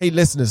Hey,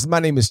 listeners, my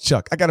name is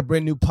Chuck. I got a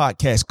brand new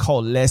podcast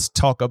called Let's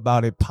Talk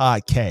About It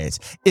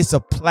Podcast. It's a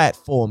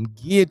platform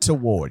geared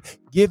toward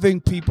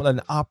giving people an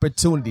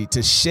opportunity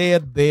to share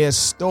their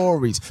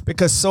stories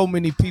because so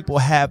many people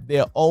have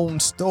their own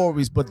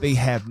stories, but they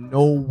have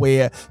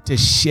nowhere to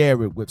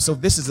share it with. So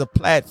this is a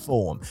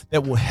platform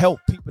that will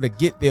help people to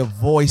get their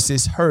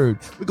voices heard.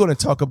 We're going to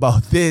talk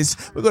about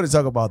this. We're going to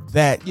talk about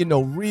that,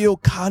 real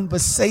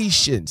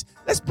conversations.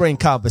 Let's bring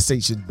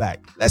conversations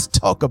back. Let's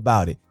talk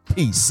about it.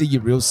 Peace. See you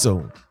real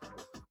soon.